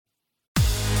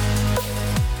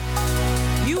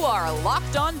are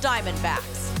Locked On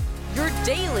Diamondbacks, your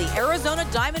daily Arizona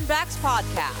Diamondbacks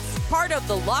podcast, part of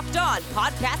the Locked On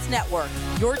Podcast Network,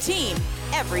 your team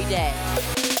every day.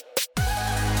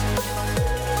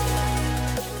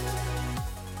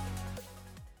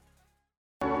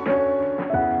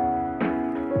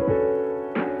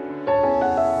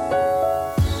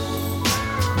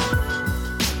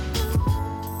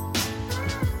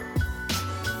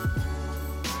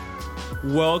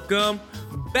 Welcome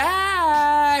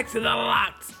back to the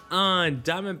Locked On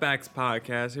Diamondbacks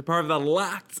podcast. You're part of the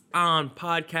Locked On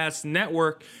Podcast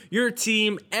Network, your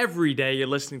team every day. You're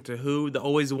listening to who? The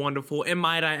always wonderful, and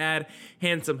might I add,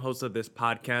 handsome host of this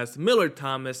podcast, Millard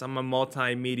Thomas. I'm a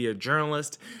multimedia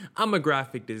journalist. I'm a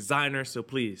graphic designer, so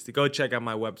please go check out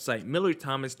my website,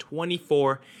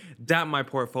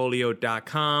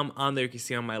 millardthomas24.myportfolio.com. On there you can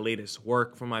see all my latest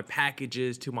work, from my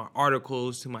packages to my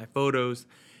articles to my photos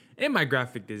and my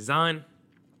graphic design.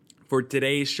 For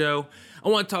today's show, I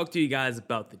want to talk to you guys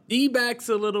about the D-backs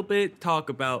a little bit, talk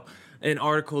about an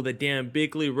article that Dan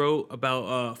Bigley wrote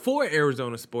about for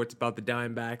Arizona Sports about the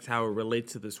Diamondbacks, how it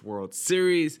relates to this World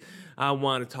Series. I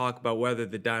want to talk about whether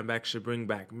the Diamondbacks should bring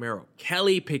back Merrill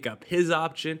Kelly, pick up his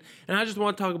option, and I just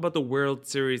want to talk about the World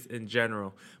Series in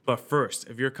general. But first,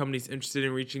 if your company is interested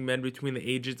in reaching men between the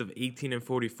ages of 18 and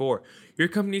 44, your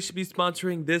company should be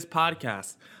sponsoring this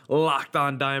podcast, Locked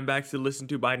On Diamondbacks, to listen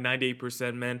to by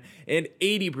 98% men and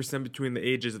 80% between the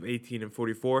ages of 18 and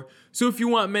 44. So if you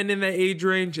want men in that age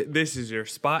range, this is your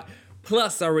spot.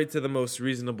 Plus, our rates are the most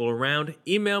reasonable around.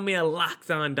 Email me at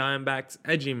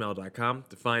lockedondiamondbacks@gmail.com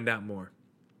to find out more.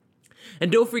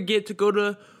 And don't forget to go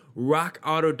to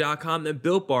rockauto.com and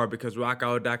Built Bar, because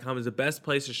rockauto.com is the best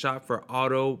place to shop for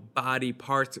auto body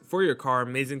parts for your car.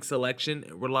 Amazing selection,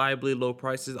 reliably low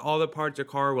prices, all the parts your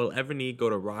car will ever need. Go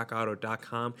to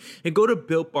rockauto.com and go to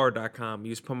builtbar.com.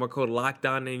 Use promo code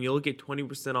LOCKEDON and you'll get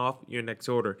 20% off your next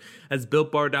order. That's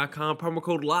builtbar.com, promo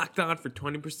code LOCKEDON for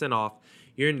 20% off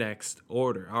your next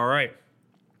order. All right.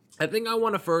 I think I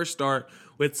want to first start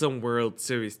with some World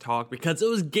Series talk, because it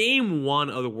was game one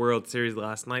of the World Series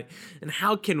last night, and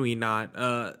how can we not?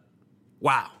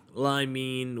 Wow. I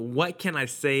mean, what can I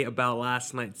say about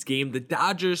last night's game? The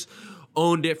Dodgers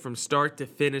owned it from start to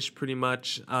finish pretty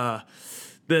much. The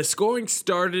scoring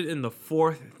started in the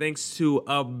fourth thanks to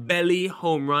a Bellinger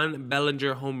home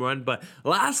run, but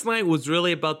last night was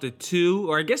really about the two,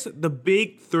 or I guess the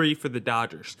big three for the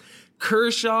Dodgers: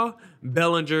 Kershaw,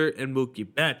 Bellinger, and Mookie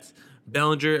Betts.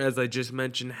 Bellinger, as I just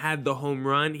mentioned, had the home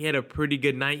run. He had a pretty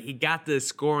good night. He got the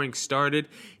scoring started.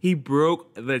 He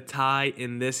broke the tie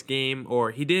in this game,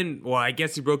 or he didn't. Well, I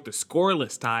guess he broke the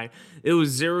scoreless tie. It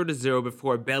was 0-0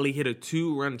 before Belly hit a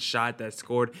 2-run shot that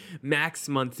scored Max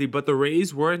Muncy, but the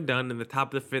Rays weren't done. In the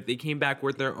top of the fifth, they came back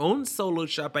with their own solo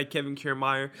shot by Kevin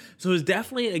Kiermaier. So it was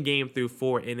definitely a game through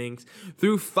 4 innings.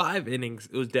 Through 5 innings,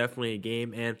 it was definitely a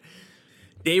game, and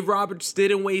Dave Roberts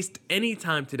didn't waste any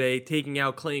time today taking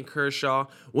out Clayton Kershaw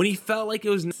when he felt like it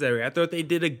was necessary. I thought they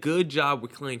did a good job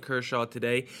with Clayton Kershaw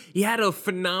today. He had a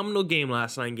phenomenal game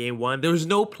last night in game one. There was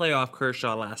no playoff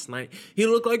Kershaw last night. He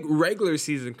looked like regular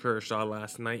season Kershaw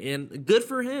last night, and good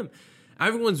for him.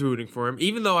 Everyone's rooting for him,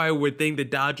 even though I would think the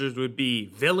Dodgers would be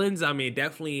villains. I mean,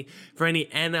 definitely for any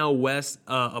NL West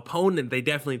opponent, they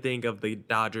definitely think of the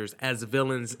Dodgers as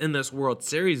villains in this World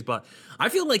Series. But I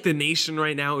feel like the nation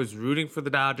right now is rooting for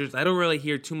the Dodgers. I don't really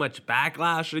hear too much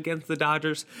backlash against the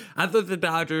Dodgers. I thought the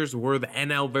Dodgers were the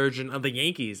NL version of the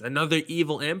Yankees, another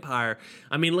evil empire.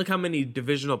 I mean, look how many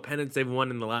divisional pennants they've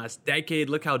won in the last decade.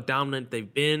 Look how dominant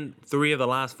they've been. 3 of the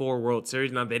last 4 World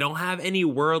Series. Now, they don't have any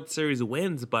World Series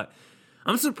wins, but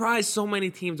I'm surprised so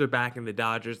many teams are backing the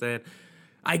Dodgers. And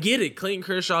I get it, Clayton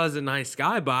Kershaw is a nice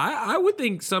guy, but I would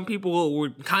think some people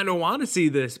would kind of want to see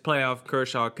this playoff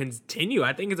Kershaw continue.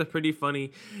 I think it's a pretty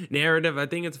funny narrative. I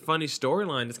think it's a funny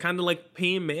storyline. It's kind of like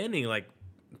Peyton Manning. Like,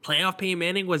 playoff Peyton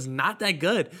Manning was not that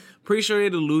good. Pretty sure he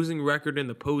had a losing record in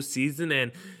the postseason,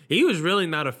 and he was really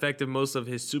not effective most of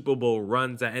his Super Bowl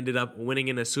runs that ended up winning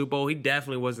in the Super Bowl. He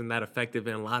definitely wasn't that effective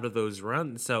in a lot of those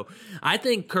runs. So I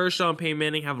think Kershaw and Peyton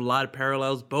Manning have a lot of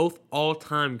parallels, both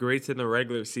all-time greats in the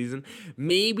regular season.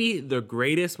 Maybe the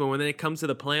greatest, but when it comes to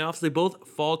the playoffs, they both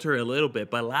falter a little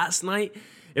bit. But last night,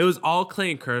 it was all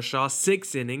Clayton Kershaw,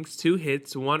 6 innings, 2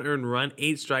 hits, 1 earned run,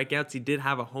 8 strikeouts. He did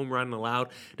have a home run allowed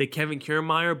to Kevin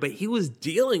Kiermaier, but he was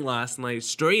dealing last night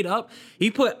straight up. He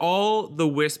put all the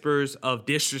whispers of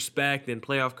disrespect and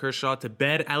playoff Kershaw to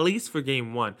bed, at least for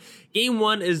game one. Game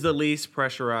one is the least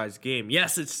pressurized game.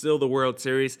 Yes, it's still the World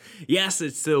Series. Yes,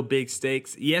 it's still big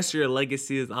stakes. Yes, your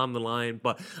legacy is on the line,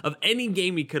 but of any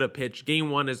game you could have pitched,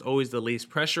 game one is always the least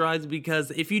pressurized,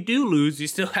 because if you do lose, you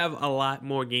still have a lot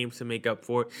more games to make up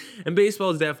for. sport. And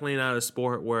baseball is definitely not a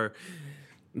sport where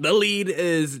the lead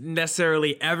is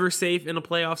necessarily ever safe in a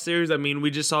playoff series. I mean,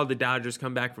 we just saw the Dodgers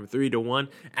come back from 3-1.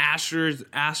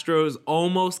 Astros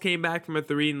almost came back from a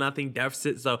 3-0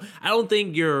 deficit. So I don't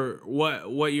think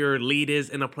what your lead is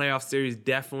in a playoff series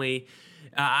definitely.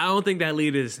 I don't think that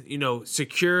lead is,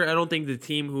 secure. I don't think the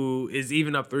team who is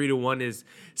even up 3-1 is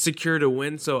secure to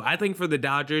win. So I think for the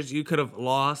Dodgers, you could have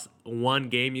lost one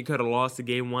game. You could have lost the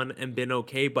game one and been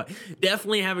okay. But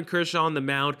definitely having Kershaw on the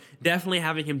mound, definitely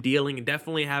having him dealing, and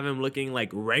definitely having him looking like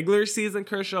regular season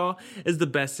Kershaw is the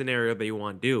best scenario that you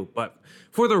want to do. But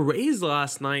for the Rays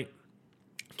last night,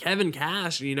 Kevin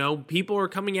Cash, people are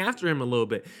coming after him a little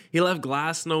bit. He left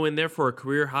Glasnow in there for a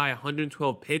career high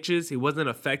 112 pitches. He wasn't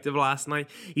effective last night.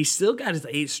 He still got his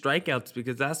 8 strikeouts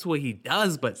because that's what he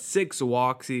does, but 6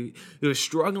 walks. He was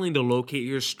struggling to locate.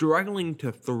 He was struggling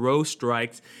to throw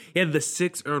strikes. He had the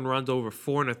 6 earned runs over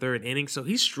 4 1/3 innings, so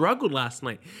he struggled last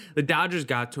night. The Dodgers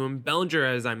got to him. Bellinger,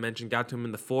 as I mentioned, got to him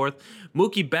in the 4th.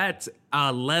 Mookie Betts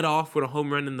led off with a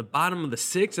home run in the bottom of the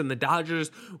 6th, and the Dodgers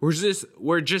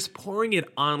were just pouring it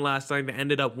on last night. They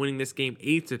ended up winning this game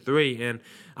 8-3. And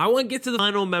I want to get to the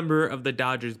final member of the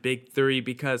Dodgers' big three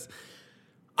because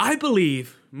I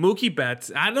believe Mookie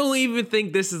Betts, I don't even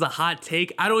think this is a hot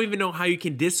take. I don't even know how you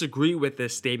can disagree with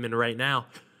this statement right now.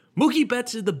 Mookie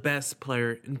Betts is the best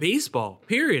player in baseball,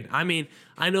 period. I mean,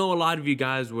 I know a lot of you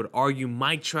guys would argue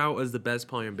Mike Trout is the best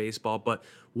player in baseball, but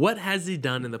what has he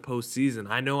done in the postseason?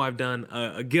 I know I've done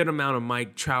a good amount of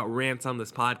Mike Trout rants on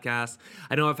this podcast.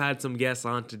 I know I've had some guests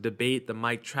on to debate the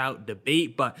Mike Trout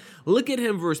debate, but look at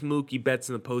him versus Mookie Betts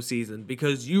in the postseason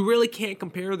because you really can't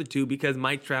compare the two because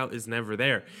Mike Trout is never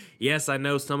there. Yes, I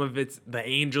know some of it's the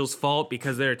Angels' fault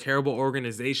because they're a terrible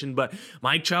organization, but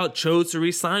Mike Trout chose to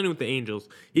re-sign with the Angels.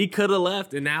 He could have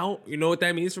left, and now, you know what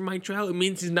that means for Mike Trout? It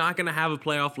means he's not going to have a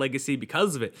playoff legacy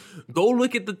because of it. Go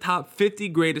look at the top 50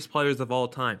 greatest players of all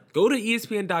time. Go to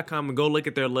ESPN.com and go look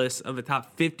at their list of the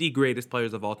top 50 greatest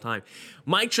players of all time.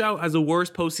 Mike Trout has a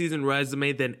worse postseason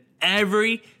resume than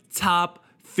every top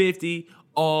 50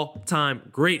 all-time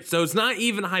great. So it's not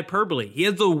even hyperbole. He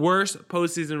has the worst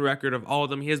postseason record of all of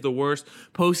them. He has the worst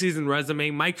postseason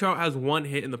resume. Mike Trout has 1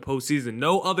 hit in the postseason.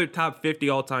 No other top 50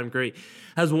 all-time great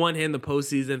has 1 hit in the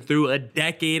postseason through a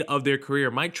decade of their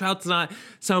career. Mike Trout's not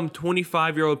some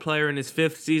 25-year-old player in his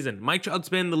 5th season. Mike Trout's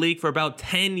been in the league for about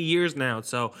 10 years now.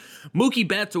 So Mookie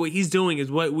Betts, what he's doing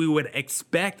is what we would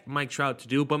expect Mike Trout to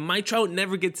do, but Mike Trout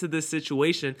never gets to this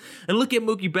situation. And look at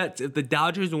Mookie Betts. If the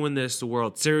Dodgers win this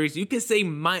World Series, you could say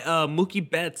Mookie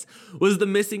Betts was the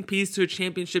missing piece to a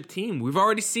championship team. We've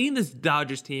already seen this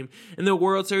Dodgers team in the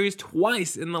World Series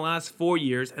twice in the last 4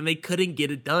 years, and they couldn't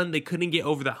get it done. They couldn't get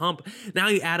over the hump. Now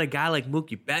you add a guy like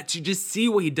Mookie Betts, you just see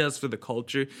what he does for the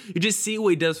culture. You just see what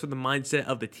he does for the mindset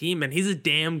of the team, and he's a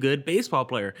damn good baseball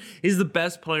player. He's the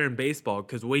best player in baseball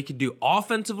because what he can do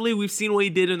offensively, we've seen what he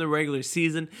did in the regular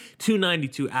season,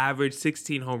 292 average,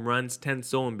 16 home runs, 10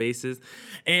 stolen bases,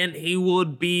 and he's going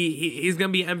to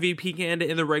be MVP candidate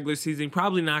in the regular season.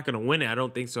 Probably not going to win it. I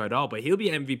don't think so at all, but he'll be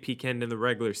MVP candidate in the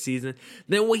regular season.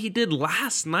 Then what he did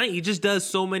last night, he just does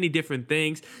so many different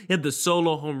things. He had the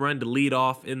solo home run to lead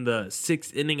off in the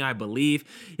 6th inning, I believe.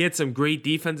 He had some great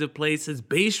defensive plays. His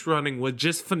base running was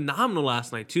just phenomenal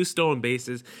last night. 2 stolen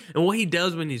bases. And what he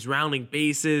does when he's rounding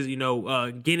bases,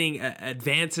 getting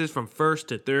advances from 1st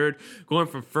to 3rd, going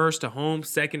from 1st to home,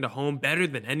 2nd to home, better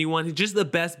than anyone. He's just the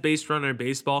best base runner in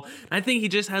baseball. I think he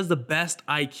just has the best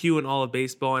IQ in all of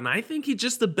baseball, and I think he's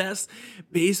just the best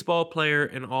baseball player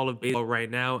in all of baseball right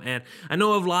now. And I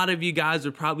know a lot of you guys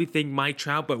would probably think Mike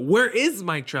Trout, but where is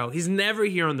Mike Trout? He's never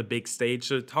here on the big stage,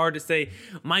 so it's hard to say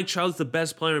Mike Trout's the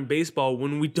best player in baseball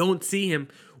when we don't see him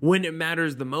when it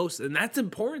matters the most. And that's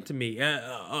important to me.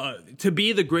 To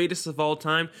be the greatest of all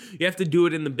time, you have to do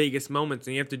it in the biggest moments,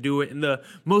 and you have to do it in the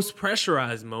most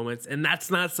pressurized moments. And that's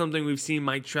not something we've seen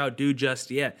Mike Trout do just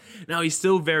yet. Now, he's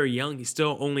still very young. He's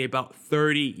still only about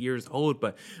 30 years old.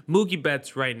 But Mookie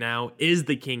Betts right now is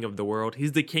the king of the world.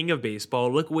 He's the king of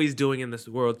baseball. Look what he's doing in this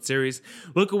World Series.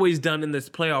 Look at what he's done in this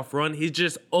playoff run. He's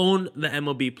just owned the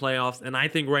MLB playoffs. And I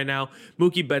think right now,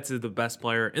 Mookie Betts is the best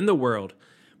player in the world.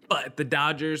 But the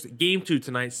Dodgers, Game 2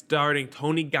 tonight, starting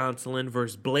Tony Gonsolin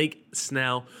versus Blake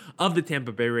Snell of the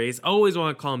Tampa Bay Rays. I always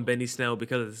want to call him Benny Snell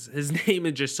because his name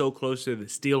is just so close to the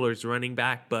Steelers running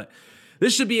back. But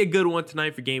This should be a good one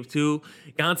tonight for Game 2.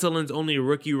 Gonsolin's only a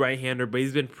rookie right-hander, but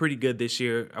he's been pretty good this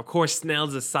year. Of course,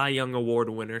 Snell's a Cy Young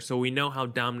Award winner, so we know how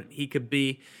dominant he could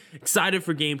be. Excited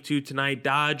for Game 2 tonight.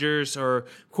 Dodgers are,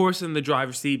 of course, in the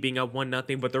driver's seat, being up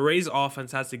 1-0, but the Rays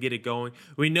offense has to get it going.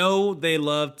 We know they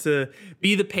love to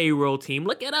be the payroll team.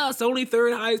 Look at us, only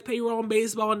third highest payroll in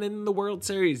baseball and in the World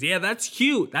Series. Yeah, that's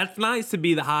cute. That's nice to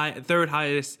be the third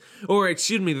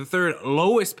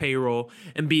lowest payroll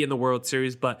and be in the World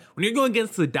Series. But when you're going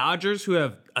against the Dodgers, who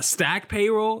have a stacked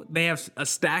payroll, they have a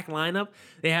stacked lineup,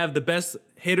 they have the best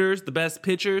hitters, the best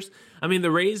pitchers. I mean,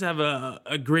 the Rays have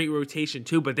a great rotation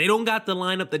too, but they don't got the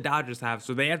lineup the Dodgers have.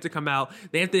 So they have to come out,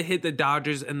 they have to hit the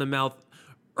Dodgers in the mouth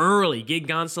early. Get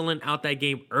Gonsolin out that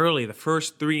game early, the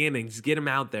first 3 innings, get him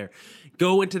out there.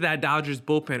 Go into that Dodgers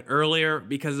bullpen earlier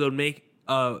because it'll make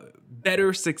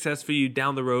better success for you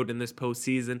down the road in this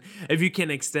postseason if you can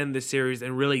extend the series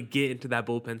and really get into that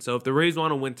bullpen. So if the Rays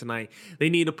want to win tonight, they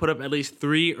need to put up at least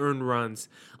 3 earned runs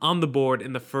on the board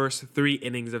in the first 3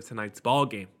 innings of tonight's ball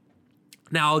game.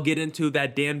 Now I'll get into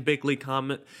that Dan Bickley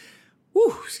comment.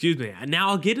 Now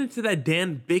I'll get into that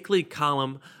Dan Bickley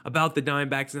column about the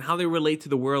Diamondbacks and how they relate to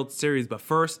the World Series. But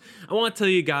first, I want to tell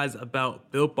you guys about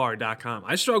BuiltBar.com.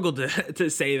 I struggled to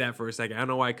say that for a second. I don't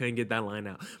know why I couldn't get that line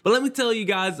out. But let me tell you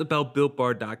guys about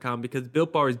BuiltBar.com because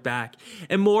Built Bar is back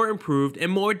and more improved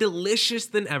and more delicious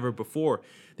than ever before.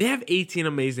 They have 18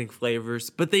 amazing flavors,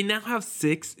 but they now have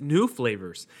 6 new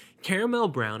flavors. Caramel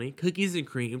brownie, cookies and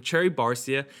cream, cherry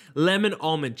barcia, lemon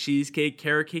almond cheesecake,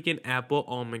 carrot cake, and apple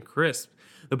almond crisp.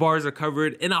 The bars are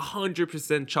covered in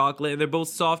 100% chocolate, and they're both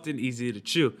soft and easy to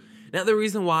chew. Now, the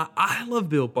reason why I love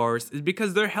Built Bars is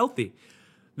because they're healthy.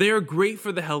 They are great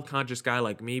for the health-conscious guy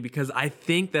like me because I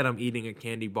think that I'm eating a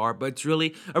candy bar, but it's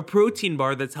really a protein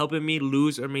bar that's helping me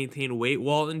lose or maintain weight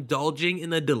while indulging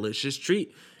in a delicious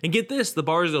treat. And get this, the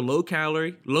bars are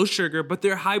low-calorie, low sugar, but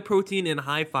they're high-protein and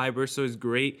high-fiber, so it's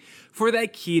great for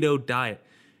that keto diet.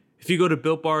 If you go to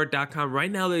BuiltBar.com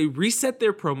right now, they reset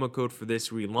their promo code for this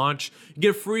relaunch. You get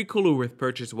a free cooler with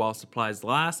purchase while supplies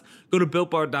last. Go to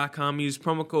BuiltBar.com, use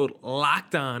promo code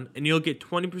LOCKEDON, and you'll get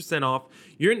 20% off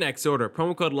your next order.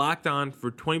 Promo code LOCKEDON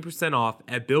for 20% off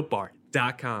at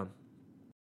BuiltBar.com.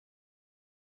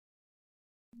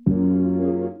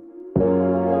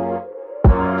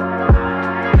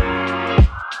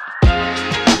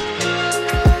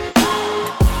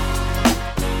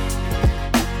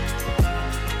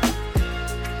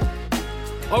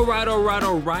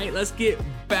 All right. Let's get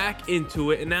back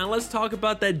into it. And now let's talk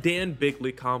about that Dan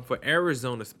Bickley column for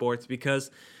Arizona Sports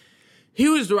because he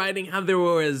was writing how there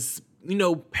was,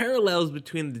 parallels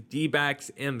between the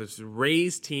D-backs and this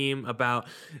Rays team about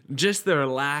just their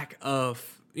lack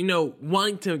of,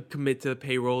 wanting to commit to the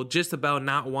payroll, just about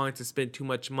not wanting to spend too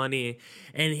much money.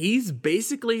 And he's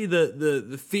basically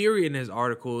the theory in his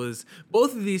article is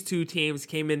both of these two teams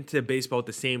came into baseball at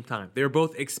the same time. They were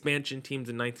both expansion teams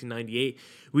in 1998.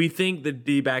 We think the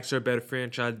D-backs are a better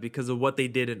franchise because of what they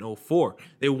did in 2004.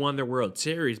 They won their World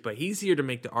Series, but he's here to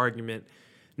make the argument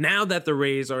now that the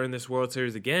Rays are in this World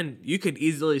Series again, you could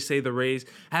easily say the Rays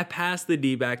have passed the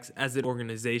D-backs as an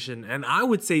organization. And I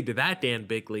would say to that, Dan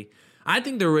Bickley, I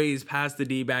think the Rays passed the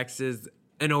D-backs as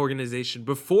an organization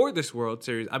before this World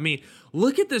Series. I mean,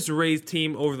 look at this Rays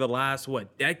team over the last,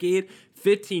 decade?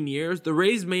 15 years. The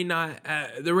Rays may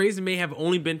have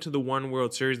only been to the one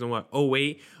World Series in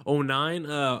 08,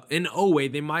 09. In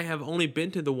 08, they might have only been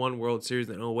to the one World Series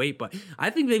in 08, but I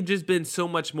think they've just been so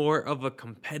much more of a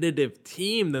competitive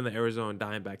team than the Arizona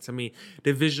Diamondbacks. I mean,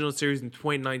 divisional series in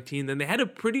 2019, then they had a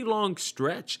pretty long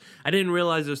stretch. I didn't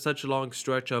realize there was such a long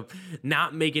stretch of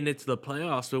not making it to the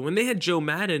playoffs, but when they had Joe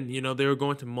Madden, they were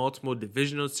going to multiple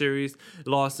divisional series,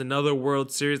 lost another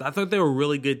World Series. I thought they were a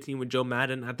really good team with Joe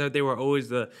Madden. I thought they were always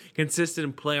the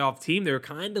consistent playoff team. They were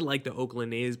kind of like the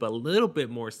Oakland A's, but a little bit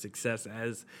more success,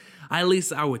 as at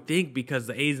least I would think, because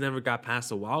the A's never got past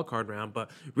the wild card round.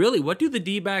 But really, what do the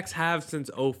D-backs have since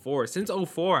 2004? Since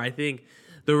 2004, I think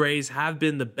the Rays have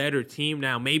been the better team.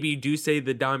 Now, maybe you do say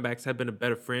the Diamondbacks have been a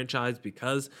better franchise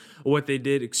because of what they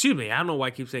did. Excuse me, I don't know why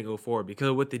I keep saying 2004. Because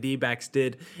of what the D-backs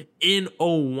did in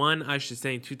 2001. I should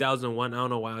say in 2001. I don't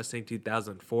know why I was saying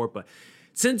 2004, but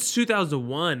since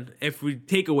 2001, if we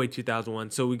take away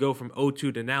 2001, so we go from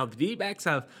 2002 to now, the D-backs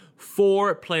have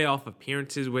 4 playoff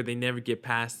appearances where they never get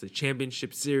past the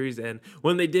championship series. And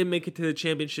when they did make it to the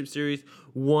championship series,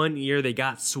 one year they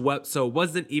got swept. So it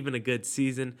wasn't even a good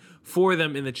season for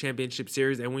them in the championship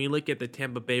series. And when you look at the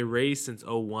Tampa Bay Rays since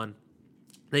 2001,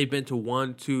 They've been to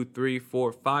 1, 2, 3,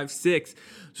 4, 5, 6.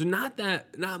 So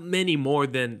not many more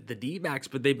than the D-backs,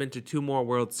 but they've been to 2 more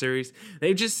World Series.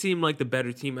 They just seem like the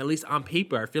better team, at least on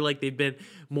paper. I feel like they've been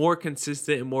more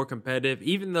consistent and more competitive,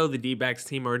 even though the D-backs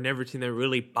team are never a team that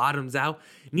really bottoms out.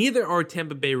 Neither are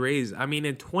Tampa Bay Rays. I mean,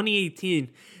 in 2018,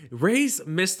 Rays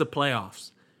missed the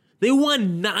playoffs. They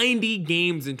won 90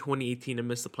 games in 2018 and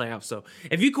missed the playoffs. So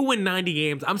if you could win 90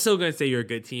 games, I'm still going to say you're a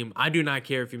good team. I do not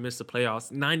care if you miss the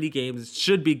playoffs. 90 games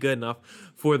should be good enough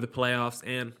for the playoffs.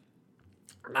 And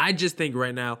I just think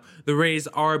right now the Rays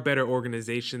are a better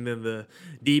organization than the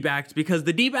D-backs, because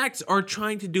the D-backs are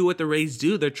trying to do what the Rays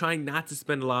do. They're trying not to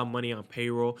spend a lot of money on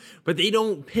payroll, but they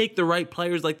don't pick the right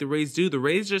players like the Rays do. The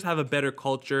Rays just have a better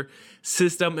culture,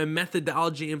 system, and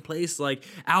methodology in place, like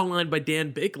outlined by Dan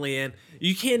Bickley. And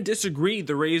you can't disagree.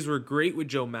 The Rays were great with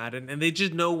Joe Maddon, and they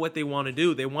just know what they want to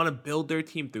do. They want to build their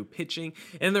team through pitching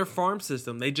and their farm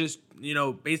system. They just,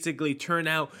 basically turn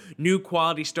out new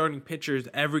quality starting pitchers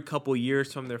every couple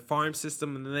years from their farm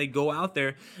system, and then they go out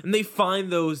there and they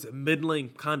find those middling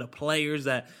kind of players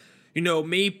that,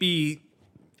 may be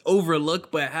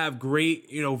overlooked but have great,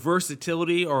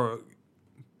 versatility, or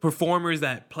performers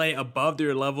that play above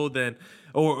their level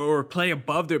or play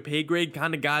above their pay grade,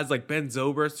 kind of guys like Ben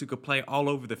Zobrist, who could play all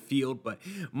over the field but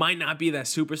might not be that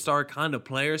superstar kind of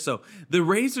player. So the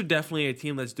Rays are definitely a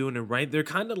team that's doing it right. They're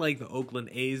kind of like the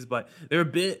Oakland A's, but they're a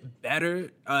bit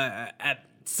better at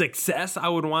success, I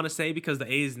would want to say, because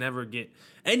the A's never get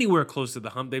anywhere close to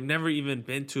the hump. They've never even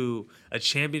been to a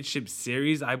championship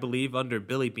series, I believe, under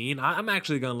Billy Beane. I'm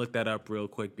actually going to look that up real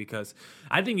quick, because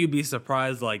I think you'd be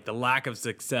surprised, like, the lack of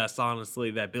success,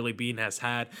 honestly, that Billy Beane has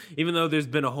had, even though there's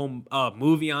been a whole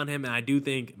movie on him, and I do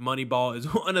think Moneyball is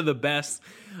one of the best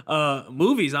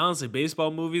movies, honestly,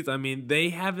 baseball movies. I mean, they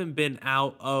haven't been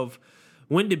out of...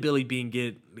 When did Billy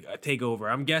Beane take over?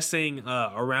 I'm guessing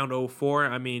around 2004.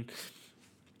 I mean...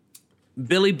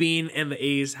 Billy Beane and the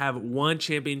A's have one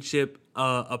championship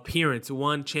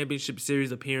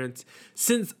series appearance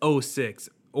since 2006,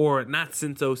 or not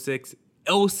since 2006.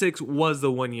 2006 was the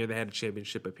one year they had a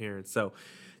championship appearance. So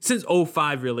since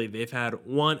 2005, really, they've had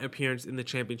one appearance in the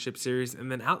championship series. And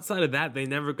then outside of that, they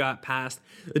never got past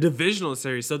the divisional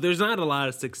series. So there's not a lot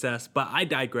of success, but I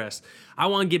digress. I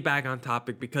want to get back on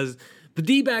topic, because the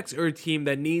D-backs are a team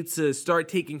that needs to start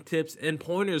taking tips and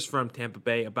pointers from Tampa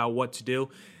Bay about what to do.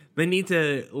 They need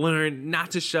to learn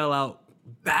not to shell out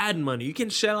bad money. You can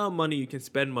shell out money, you can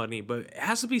spend money, but it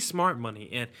has to be smart money.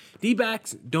 And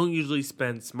D-backs don't usually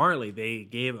spend smartly. They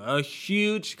gave a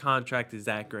huge contract to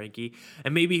Zach Greinke,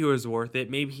 and maybe he was worth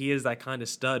it. Maybe he is that kind of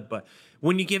stud, but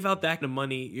when you give out that kind of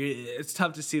money, it's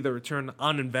tough to see the return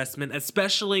on investment,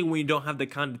 especially when you don't have the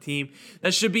kind of team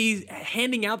that should be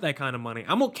handing out that kind of money.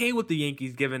 I'm okay with the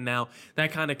Yankees giving now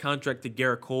that kind of contract to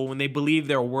Garrett Cole when they believe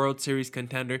they're a World Series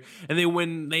contender, and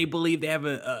when they believe they have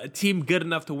a team good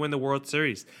enough to win the World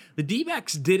Series. The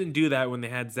D-backs didn't do that when they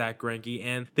had Zach Greinke,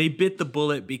 and they bit the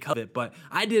bullet because of it. But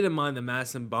I didn't mind the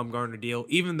Madison Bumgarner deal,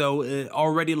 even though it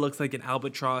already looks like an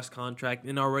albatross contract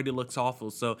and already looks awful.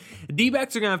 So the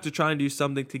D-backs are going to have to try and do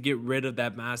something to get rid of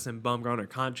that Madison Bumgarner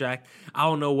contract. I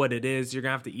don't know what it is. You're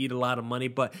going to have to eat a lot of money,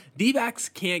 but D-backs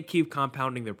can't keep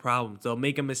compounding their problems. They'll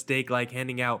make a mistake like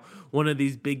handing out one of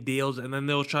these big deals, and then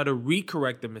they'll try to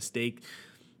recorrect the mistake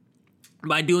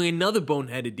by doing another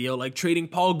boneheaded deal, like trading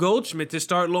Paul Goldschmidt to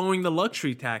start lowering the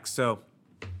luxury tax. So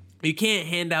you can't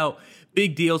hand out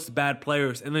big deals to bad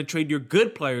players and then trade your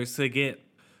good players to get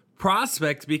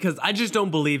prospects, because I just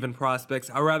don't believe in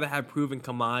prospects. I'd rather have proven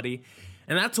commodity.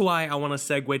 And that's why I want to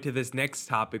segue to this next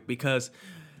topic, because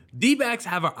D-backs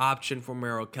have an option for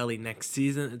Merrill Kelly next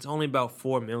season. It's only about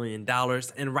 $4 million,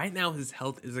 and right now his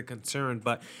health is a concern.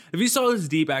 But if you saw his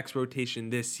D-backs rotation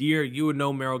this year, you would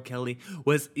know Merrill Kelly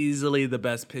was easily the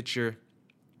best pitcher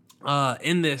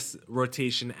in this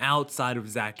rotation outside of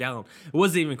Zach Allen. It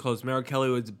wasn't even close. Merrill Kelly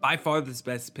was by far the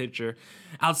best pitcher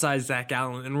outside Zach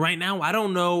Allen. And right now, I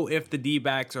don't know if the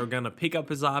D-backs are going to pick up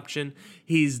his option.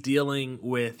 He's dealing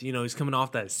with, he's coming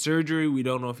off that surgery. We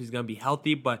don't know if he's going to be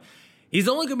healthy, but he's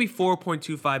only going to be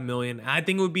 $4.25 million. I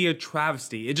think it would be a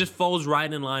travesty. It just falls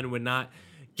right in line with not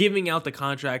giving out the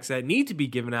contracts that need to be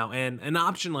given out, and an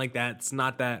option like that's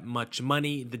not that much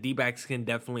money. The D-backs can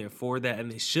definitely afford that,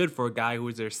 and they should for a guy who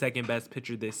is their second best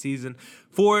pitcher this season.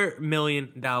 $4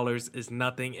 million is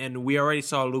nothing, and we already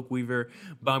saw Luke Weaver,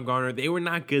 Bumgarner. They were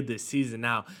not good this season.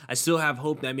 Now, I still have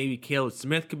hope that maybe Caleb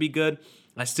Smith could be good.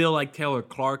 I still like Taylor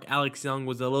Clark. Alex Young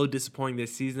was a little disappointing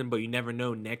this season, but you never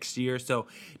know next year. So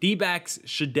D-backs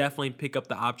should definitely pick up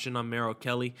the option on Merrill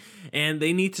Kelly, and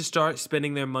they need to start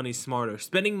spending their money smarter.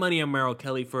 Spending money on Merrill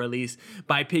Kelly for at least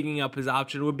by picking up his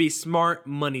option would be smart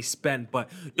money spent, but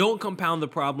don't compound the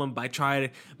problem by trying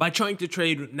to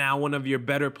trade now one of your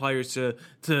better players to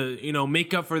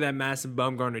make up for that Madison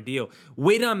Bumgarner deal.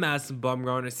 Wait on Madison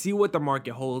Bumgarner, see what the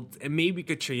market holds, and maybe you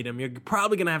could trade him. You're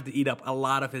probably gonna have to eat up a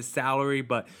lot of his salary,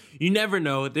 but you never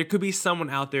know. There could be someone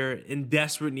out there in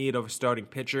desperate need of a starting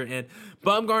pitcher, and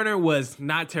Bumgarner was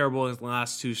not terrible in his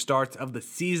last 2 starts of the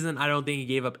season. I don't think he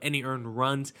gave up any earned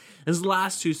runs in his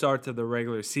last 2 starts of the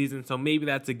regular season, so maybe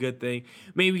that's a good thing.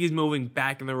 Maybe he's moving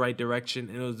back in the right direction,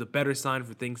 and it was a better sign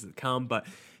for things to come, but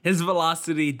his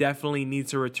velocity definitely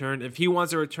needs to return if he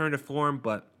wants to return to form,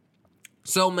 but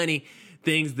so many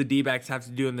things the D-backs have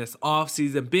to do in this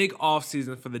offseason. Big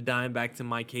offseason for the Diamondbacks and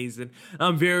Mike Hazen.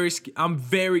 I'm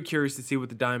very curious to see what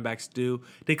the Diamondbacks do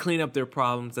to clean up their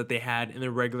problems that they had in the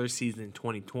regular season in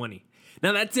 2020.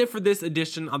 Now that's it for this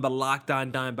edition of the Locked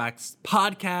On Diamondbacks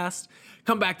podcast.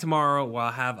 Come back tomorrow where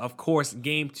I'll have, of course,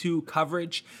 Game 2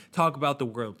 coverage, talk about the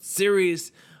World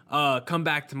Series. Come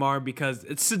back tomorrow because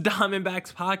it's the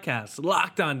Diamondbacks podcast,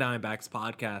 Locked On Diamondbacks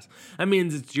podcast. That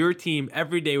means it's your team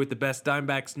every day with the best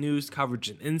Diamondbacks news, coverage,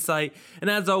 and insight. And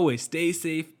as always, stay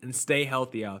safe and stay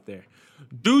healthy out there.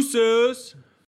 Deuces!